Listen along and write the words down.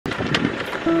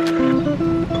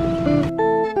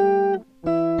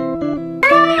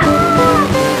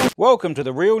Welcome to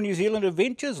the Real New Zealand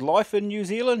Adventures Life in New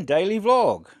Zealand Daily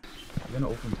Vlog. You're going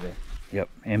to Auckland today? Yep,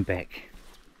 and back.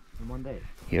 In one day?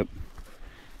 Yep.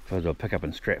 So I'll pick up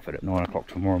in Stratford at 9 o'clock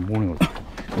tomorrow morning.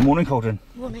 Good morning, Colton.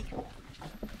 Morning.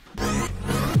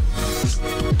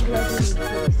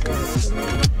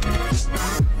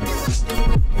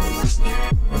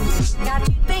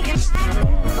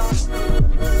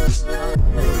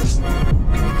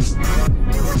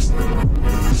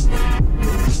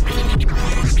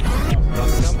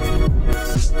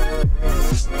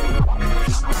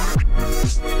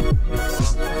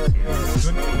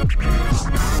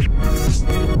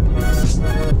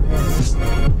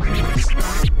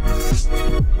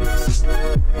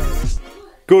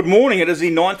 Good morning, it is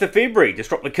the 9th of February. Just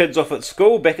dropped the kids off at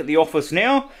school, back at the office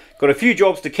now. Got a few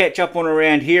jobs to catch up on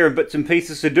around here and bits and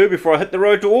pieces to do before I hit the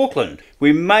road to Auckland.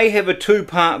 We may have a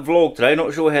two-part vlog today,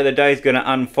 not sure how the day's going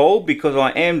to unfold because I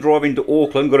am driving to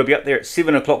Auckland, got to be up there at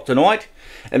 7 o'clock tonight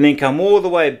and then come all the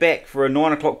way back for a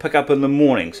 9 o'clock pickup in the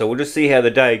morning. So we'll just see how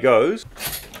the day goes.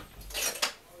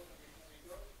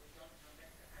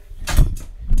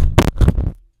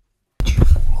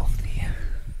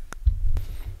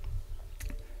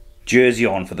 Jersey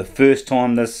on for the first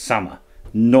time this summer.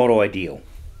 Not ideal.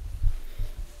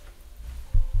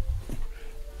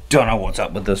 Don't know what's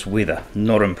up with this weather.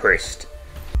 Not impressed.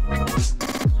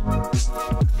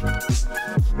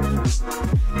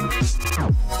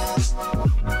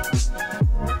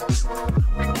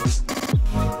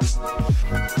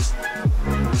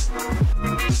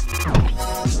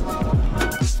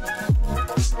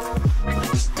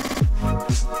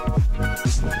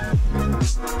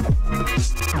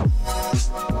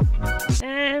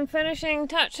 And finishing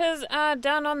touches are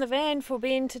done on the van for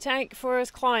Ben to take for his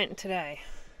client today.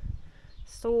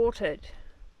 Sorted.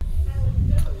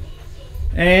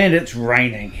 And it's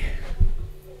raining.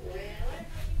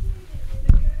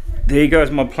 There goes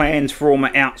my plans for all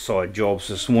my outside jobs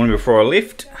this morning before I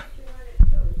left.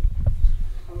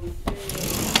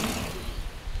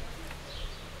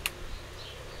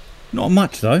 Not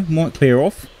much though, might clear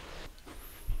off.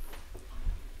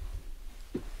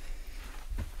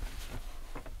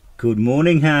 Good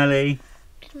morning, Harley.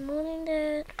 Good morning,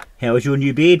 Dad. How was your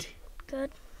new bed? Good.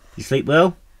 You sleep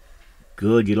well?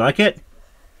 Good, you like it?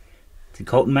 Did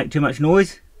Colton make too much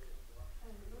noise?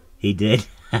 He did.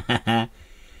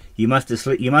 You must have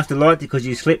liked it because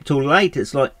you slept till late.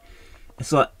 It's like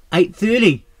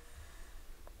 8:30.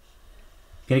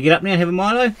 Gonna get up now and have a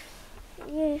Milo?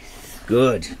 Yes.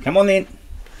 Good. Come on then.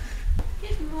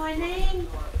 Good morning.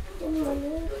 Good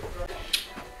morning.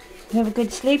 You have a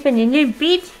good sleep in your new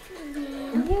bed?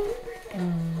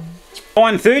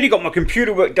 9:30, got my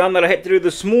computer work done that I had to do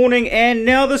this morning, and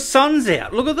now the sun's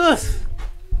out. Look at this.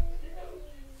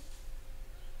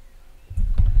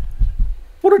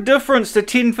 What a difference to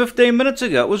 10-15 minutes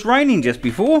ago. It was raining just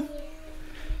before.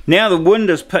 Now the wind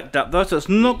has picked up though, so it's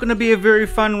not going to be a very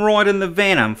fun ride in the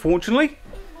van, unfortunately.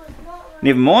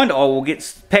 Never mind, I will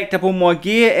get packed up all my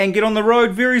gear and get on the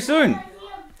road very soon.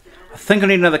 I think I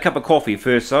need another cup of coffee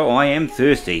first though, I am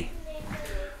thirsty.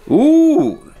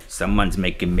 Ooh, someone's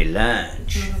making me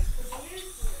lunch.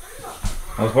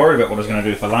 I was worried about what I was going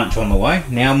to do for lunch on the way.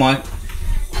 Now my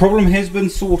problem has been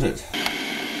sorted.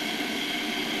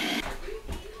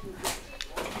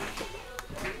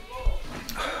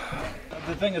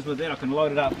 The thing is with that, I can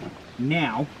load it up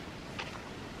now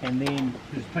and then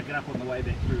just pick it up on the way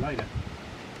back through later.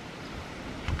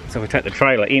 So we take the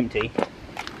trailer empty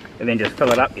and then just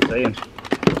fill it up, you see, and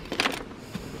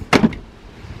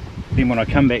then when I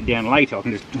come back down later I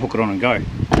can just hook it on and go.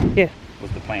 Yeah. Was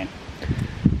the plan.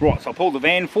 Right, so I'll pull the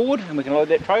van forward and we can load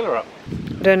that trailer up.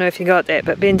 I don't know if you got that,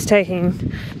 but Ben's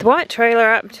taking the white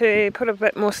trailer up to put a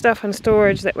bit more stuff in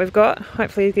storage that we've got.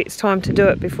 Hopefully he gets time to do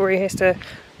it before he has to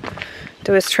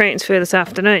do his transfer this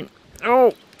afternoon.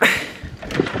 Oh!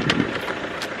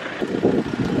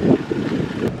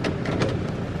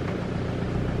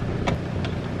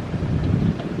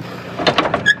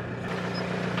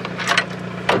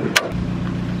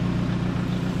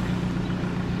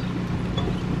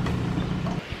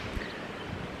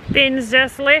 Ben's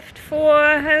just left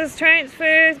for his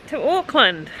transfer to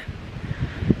Auckland.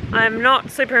 I'm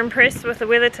not super impressed with the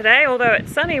weather today, although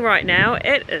it's sunny right now.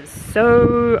 It is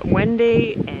so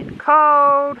windy and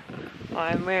cold.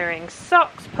 I'm wearing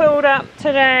socks pulled up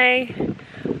today.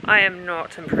 I am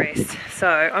not impressed. So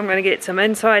I'm going to get some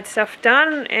inside stuff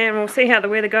done and we'll see how the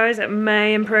weather goes. It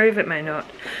may improve, it may not.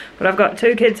 But I've got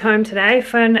two kids home today.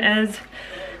 Finn is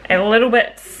a little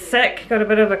bit sick, got a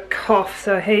bit of a cough,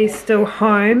 so he's still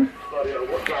home.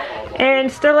 And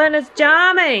still in his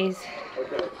jammies.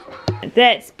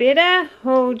 That's better,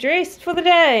 all dressed for the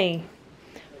day.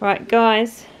 Right,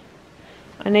 guys,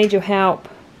 I need your help.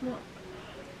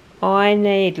 I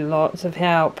need lots of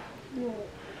help.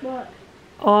 What?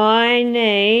 I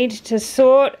need to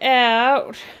sort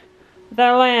out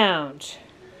the lounge.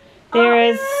 There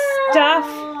is stuff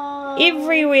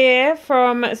everywhere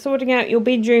from sorting out your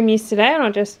bedroom yesterday, and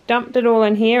I just dumped it all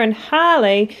in here. And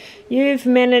Harley, you've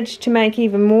managed to make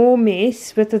even more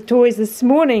mess with the toys this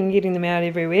morning, getting them out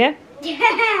everywhere.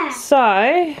 Yeah.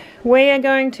 So we are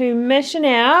going to mission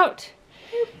out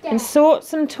and sort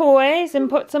some toys and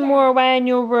put some more away in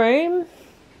your room.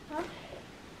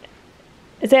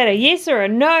 Is that a yes or a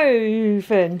no,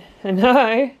 Finn? A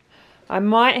no. I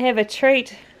might have a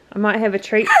treat. I might have a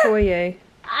treat for you.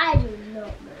 I do not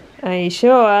know. Are you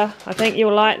sure? I think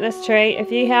you'll like this treat.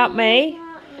 If you help me,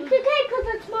 It's okay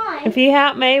because it's mine. if you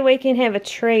help me, we can have a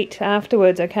treat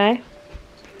afterwards, okay?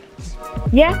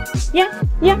 Yeah, yeah,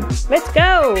 yeah. Let's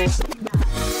go.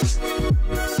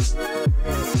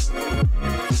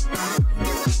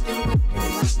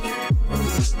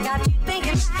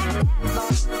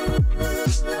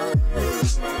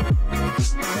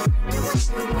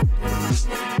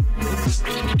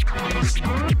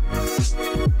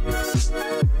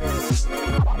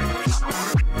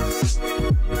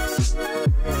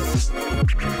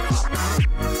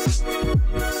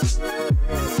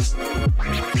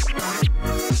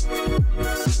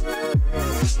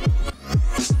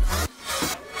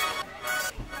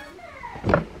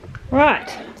 Right,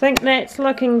 I think that's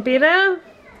looking better.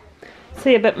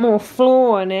 See a bit more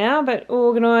floor now, but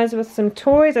organised with some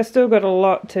toys. I've still got a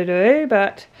lot to do,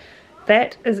 but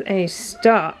that is a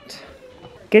start.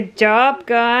 Good job,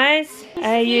 guys.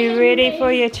 Are you ready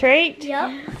for your treat?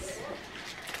 Yep.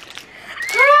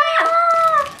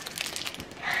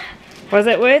 Was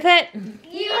it worth it?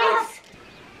 Yes.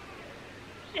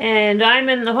 And I'm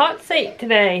in the hot seat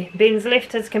today. Ben's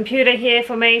left his computer here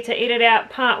for me to edit out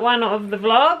part 1 of the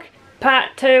vlog.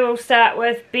 Part 2 will start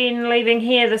with Ben leaving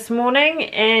here this morning,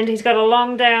 and he's got a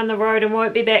long day on the road and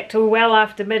won't be back till well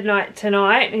after midnight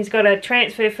tonight. He's got a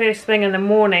transfer first thing in the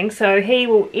morning, so he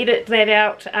will edit that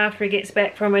out after he gets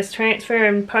back from his transfer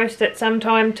and post it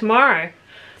sometime tomorrow.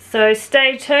 So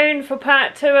stay tuned for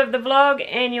part 2 of the vlog,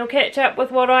 and you'll catch up with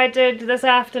what I did this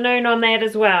afternoon on that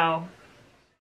as well.